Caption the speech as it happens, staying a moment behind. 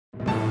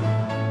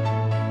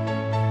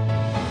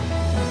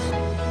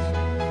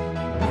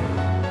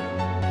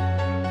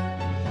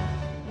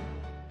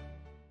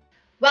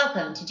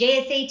Welcome to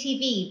JSA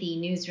TV, the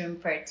newsroom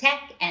for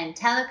tech and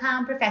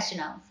telecom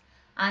professionals.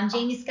 I'm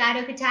Jaymie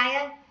Scotto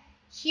Cutaia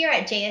here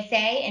at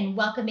JSA and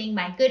welcoming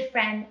my good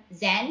friend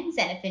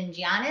Xenophon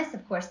Giannis,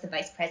 of course, the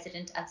Vice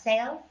President of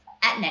Sales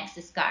at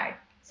Nexusguard.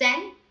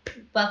 Zen,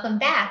 welcome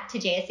back to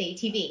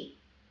JSA TV.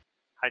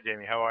 Hi,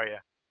 Jaymie. How are you?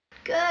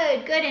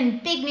 Good, good.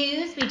 And big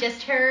news, we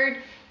just heard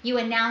you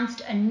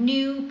announced a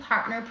new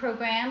partner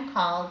program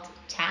called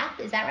TAP.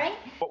 Is that right?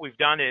 What we've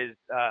done is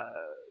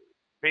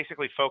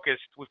basically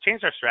focused. We've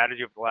changed our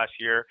strategy over the last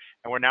year,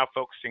 and we're now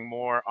focusing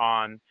more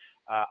on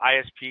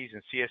ISPs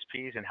and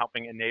CSPs and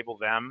helping enable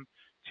them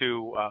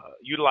to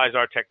utilize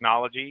our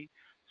technology.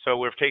 So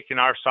we've taken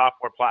our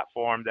software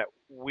platform that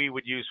we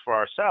would use for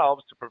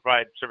ourselves to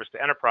provide service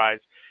to enterprise,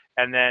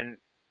 and then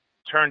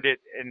turned it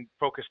and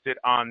focused it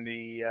on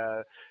the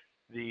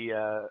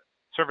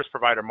service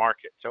provider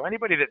market. So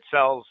anybody that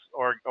sells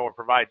or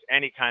provides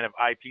any kind of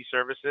IP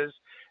services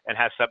and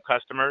has sub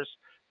customers,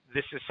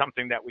 this is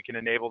something that we can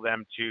enable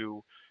them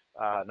to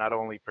not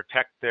only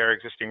protect their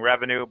existing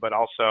revenue, but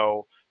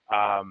also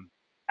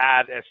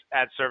add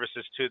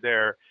services to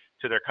their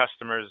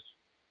customers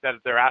that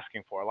they're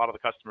asking for. A lot of the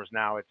customers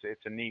now,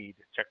 it's a need.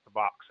 Check the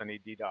box. I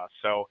need DDoS.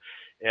 So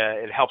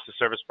it helps the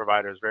service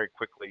providers very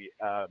quickly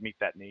meet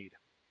that need.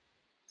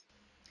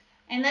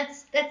 And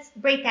let's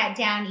break that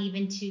down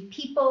even to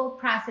people,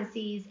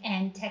 processes,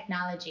 and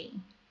technology.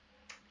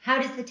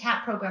 How does the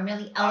TAP program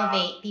really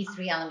elevate these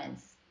three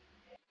elements?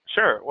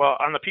 Sure. Well,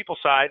 on the people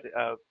side,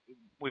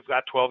 we've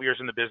got 12 years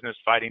in the business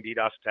fighting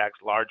DDoS attacks,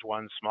 large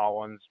ones, small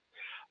ones,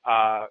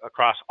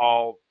 across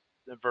all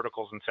the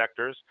verticals and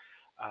sectors.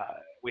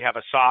 We have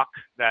a SOC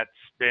that's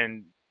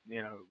been,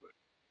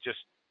 just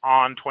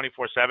on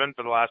 24/7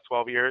 for the last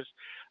 12 years,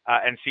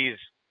 and sees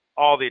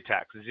all the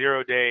attacks,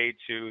 0-day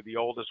to the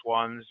oldest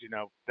ones,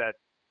 that,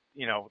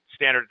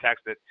 standard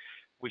attacks that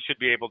we should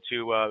be able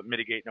to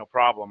mitigate no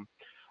problem.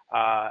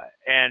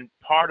 And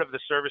part of the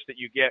service that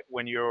you get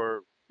when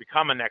you're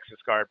become a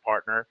Nexusguard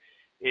partner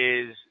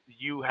is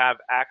you have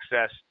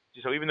access.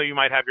 So even though you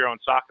might have your own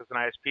SOC as an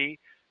ISP,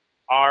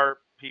 our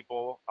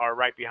people are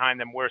right behind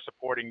them. We're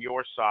supporting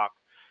your SOC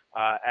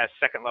as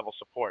second level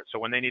support. So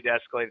when they need to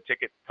escalate a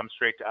ticket, come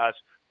straight to us.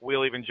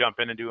 We'll even jump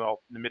in and do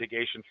all the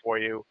mitigation for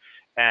you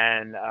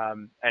and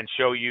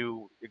show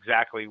you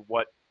exactly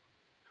what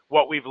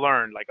we've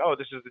learned. Like, oh,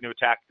 this is the new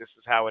attack. This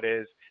is how it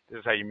is. This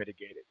is how you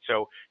mitigate it.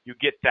 So you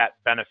get that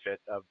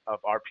benefit of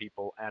our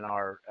people and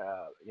our,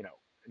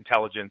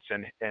 intelligence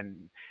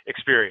and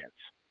experience.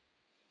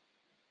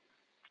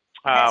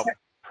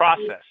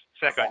 Process.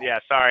 Second, yeah,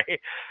 sorry.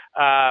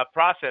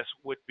 Process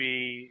would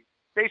be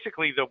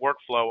basically the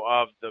workflow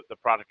of the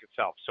product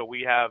itself. So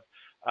we have,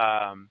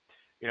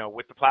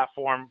 with the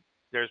platform,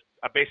 there's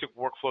a basic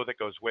workflow that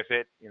goes with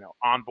it,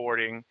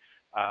 onboarding,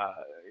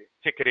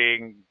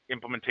 ticketing,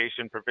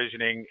 implementation,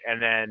 provisioning,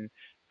 and then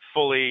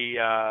fully,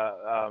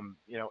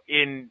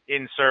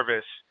 in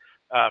service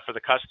for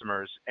the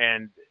customers.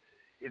 And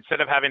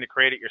instead of having to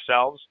create it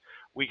yourselves,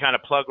 we kind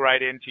of plug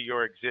right into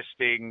your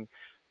existing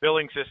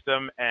billing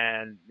system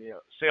and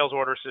sales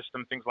order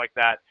system, things like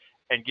that,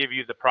 and give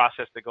you the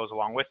process that goes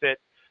along with it.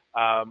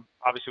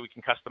 Obviously, we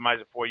can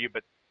customize it for you,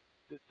 but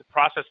the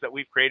process that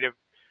we've created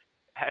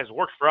has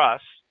worked for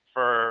us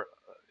for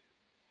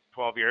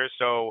 12 years.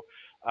 So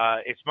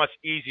it's much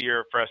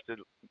easier for us to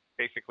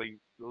basically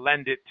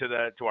lend it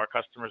to our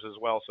customers as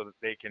well, so that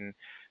they can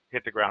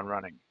hit the ground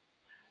running.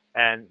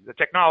 And the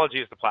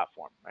technology is the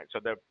platform, right? So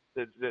the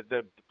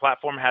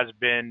platform has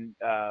been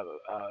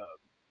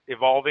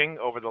evolving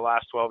over the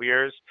last 12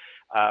 years.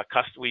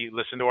 We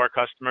listen to our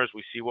customers.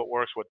 We see what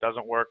works, what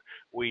doesn't work.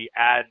 We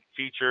add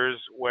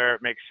features where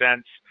it makes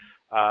sense.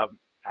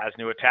 As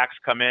new attacks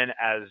come in,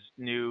 as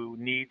new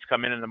needs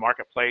come in the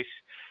marketplace,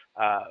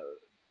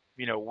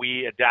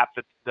 we adapt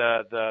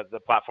the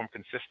platform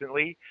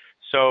consistently.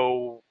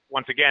 So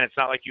once again, it's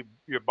not like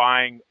you're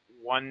buying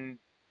one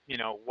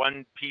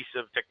piece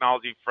of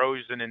technology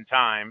frozen in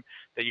time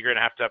that you're going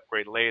to have to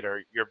upgrade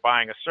later. You're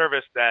buying a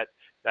service that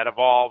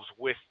evolves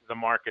with the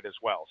market as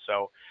well.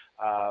 So,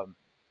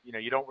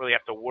 you don't really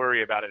have to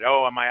worry about it.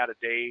 Oh, am I out of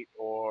date,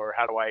 or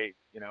how do I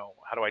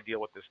deal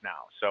with this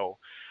now? So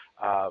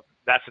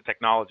that's the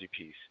technology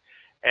piece.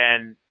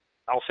 And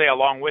I'll say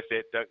along with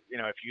it that,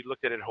 if you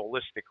looked at it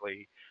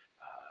holistically,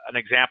 an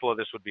example of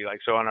this would be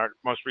so on our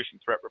most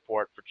recent threat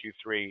report for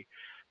Q3,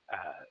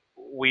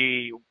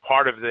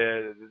 part of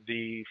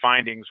the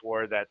findings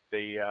were that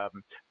the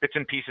bits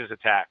and pieces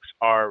attacks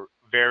are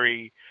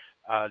very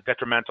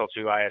detrimental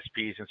to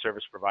ISPs and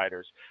service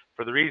providers.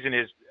 For the reason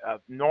is,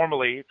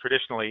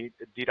 traditionally,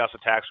 DDoS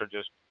attacks are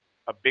just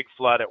a big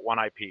flood at one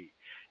IP,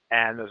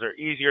 and those are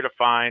easier to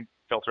find,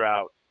 filter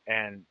out,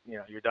 and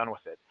you're done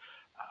with it.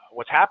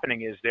 What's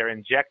happening is they're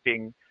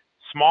injecting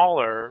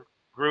smaller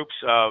groups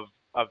of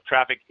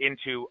traffic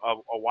into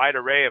a wide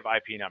array of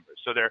IP numbers.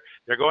 So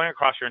they're going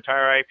across your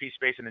entire IP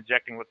space and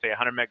injecting, let's say,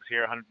 100 megs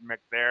here, 100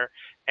 megs there,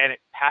 and it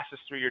passes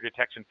through your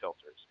detection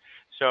filters.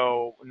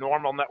 So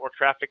normal network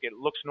traffic, it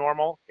looks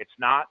normal. It's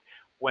not.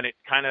 When it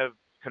kind of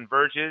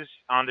converges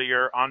onto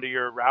your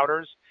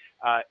routers,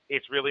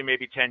 it's really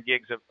maybe 10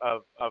 gigs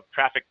of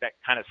traffic that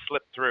kind of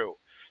slipped through.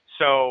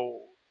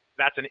 So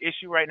that's an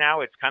issue right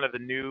now. It's kind of the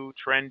new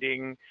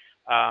trending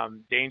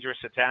dangerous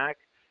attack.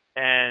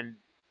 And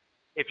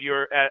if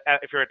you're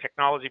a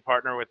technology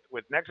partner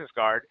with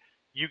Nexusguard,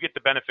 you get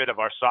the benefit of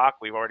our SOC.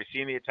 We've already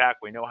seen the attack.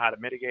 We know how to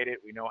mitigate it.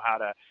 We know how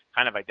to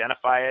kind of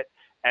identify it.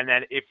 And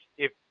then if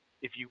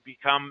you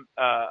become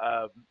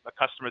a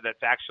customer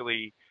that's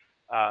actually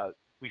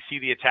we see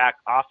the attack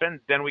often,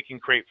 then we can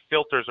create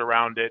filters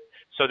around it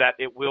so that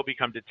it will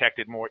become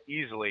detected more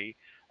easily,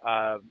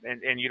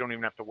 and you don't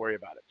even have to worry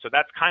about it. So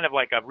that's kind of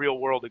like a real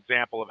world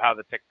example of how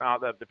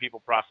the people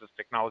process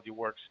technology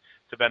works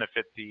to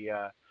benefit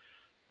the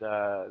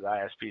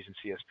ISPs and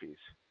CSPs.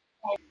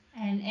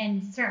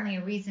 And certainly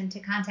a reason to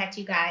contact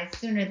you guys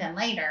sooner than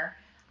later,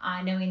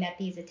 knowing that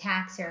these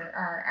attacks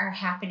are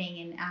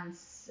happening and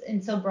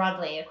so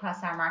broadly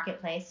across our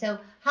marketplace. So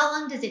how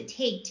long does it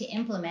take to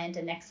implement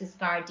a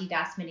Nexusguard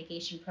DDoS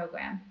mitigation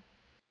program?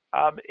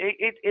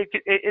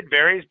 It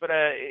varies, but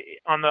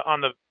on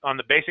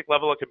the basic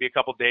level, it could be a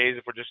couple days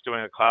if we're just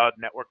doing a cloud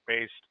network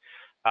based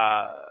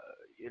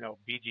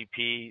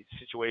BGP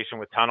situation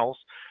with tunnels,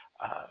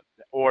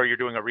 or you're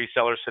doing a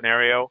reseller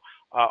scenario,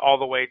 all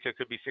the way to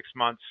could be 6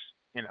 months,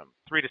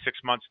 3 to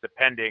 6 months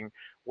depending.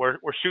 We're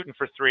shooting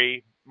for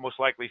 3, most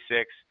likely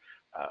 6,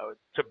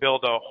 to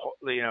build a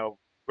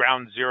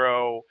ground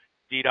zero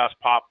DDoS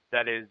POP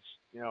that is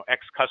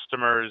ex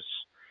customers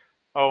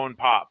own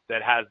POP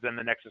that has then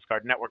the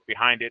Nexusguard network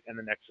behind it and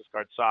the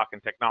Nexusguard SOC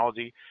and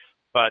technology.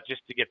 But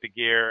just to get the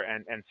gear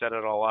and set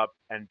it all up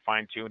and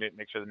fine tune it,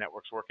 make sure the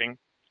network's working,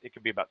 it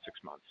could be about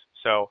 6 months.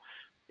 So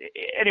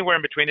anywhere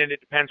in between, and it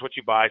depends what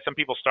you buy. Some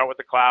people start with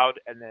the cloud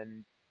and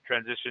then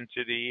transition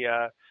to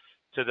the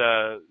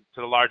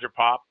larger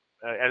POP.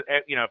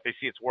 If they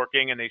see it's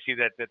working and they see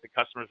that the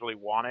customers really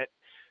want it.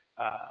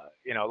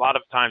 A lot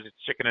of times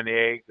it's chicken and the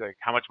egg. Like,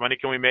 how much money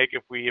can we make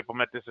if we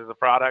implement this as a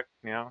product?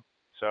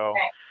 So.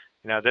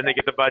 Then they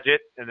get the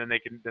budget, and then they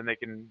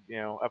can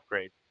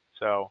upgrade.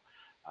 So.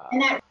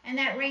 And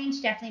that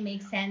range definitely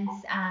makes sense,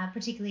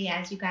 particularly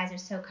as you guys are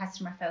so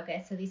customer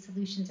focused. So these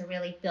solutions are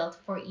really built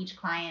for each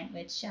client,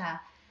 which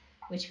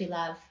we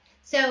love.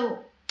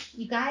 So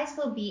you guys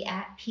will be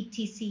at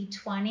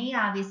PTC'20,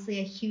 obviously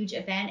a huge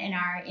event in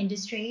our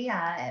industry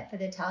for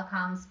the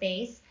telecom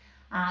space.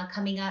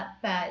 Coming up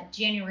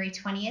January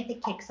 20th,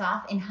 it kicks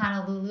off in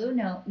Honolulu.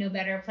 No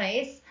better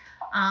place.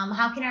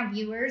 How can our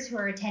viewers who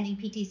are attending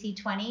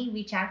PTC'20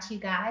 reach out to you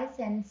guys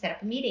and set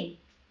up a meeting?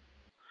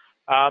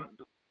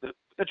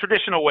 The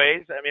traditional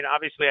ways. I mean,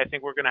 obviously, I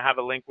think we're going to have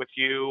a link with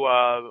you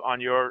on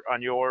your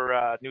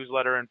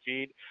newsletter and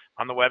feed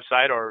on the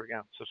website, or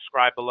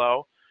subscribe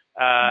below,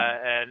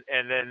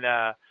 and then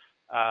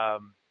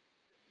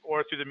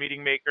or through the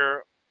meeting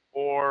maker,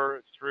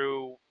 or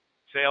through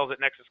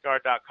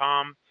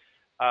sales@nexusguard.com.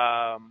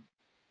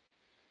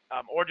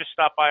 Or just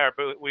stop by our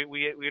booth.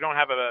 We don't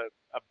have a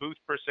booth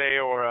per se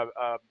or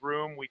a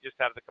room. We just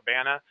have the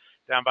cabana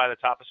down by the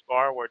Tapas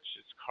Bar, which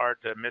is hard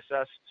to miss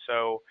us.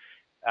 So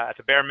at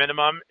the bare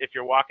minimum, if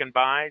you're walking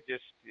by,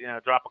 just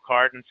drop a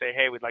card and say,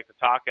 hey, we'd like to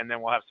talk, and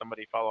then we'll have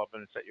somebody follow up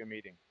and set you a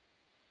meeting.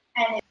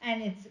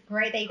 And it's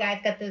great that you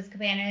guys got those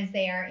cabanas.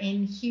 They are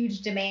in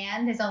huge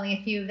demand. There's only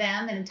a few of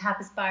them, and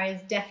Tapas Bar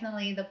is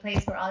definitely the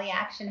place where all the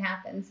action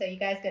happens. So you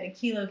guys got a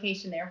key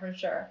location there for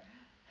sure.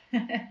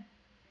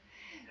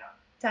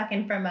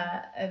 Talking from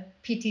a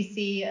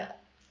PTC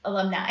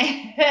alumni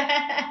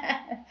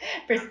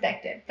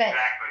perspective. But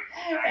exactly.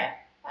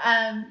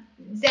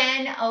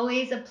 Zen,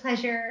 always a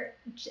pleasure.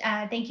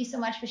 Thank you so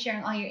much for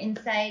sharing all your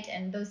insight,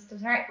 and those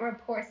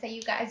reports that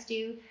you guys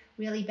do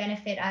really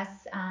benefit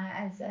us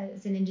as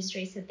an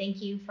industry. So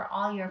thank you for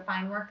all your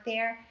fine work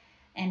there,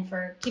 and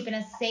for keeping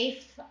us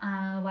safe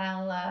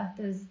while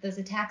those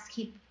attacks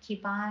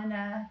keep on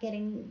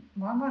getting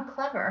more and more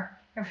clever.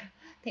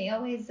 They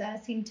always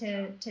seem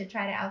to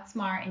try to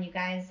outsmart, and you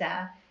guys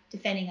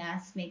defending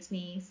us makes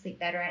me sleep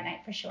better at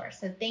night for sure.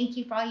 So thank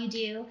you for all you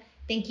do.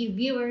 Thank you,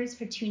 viewers,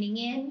 for tuning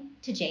in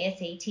to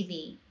JSA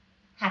TV.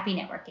 Happy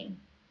networking.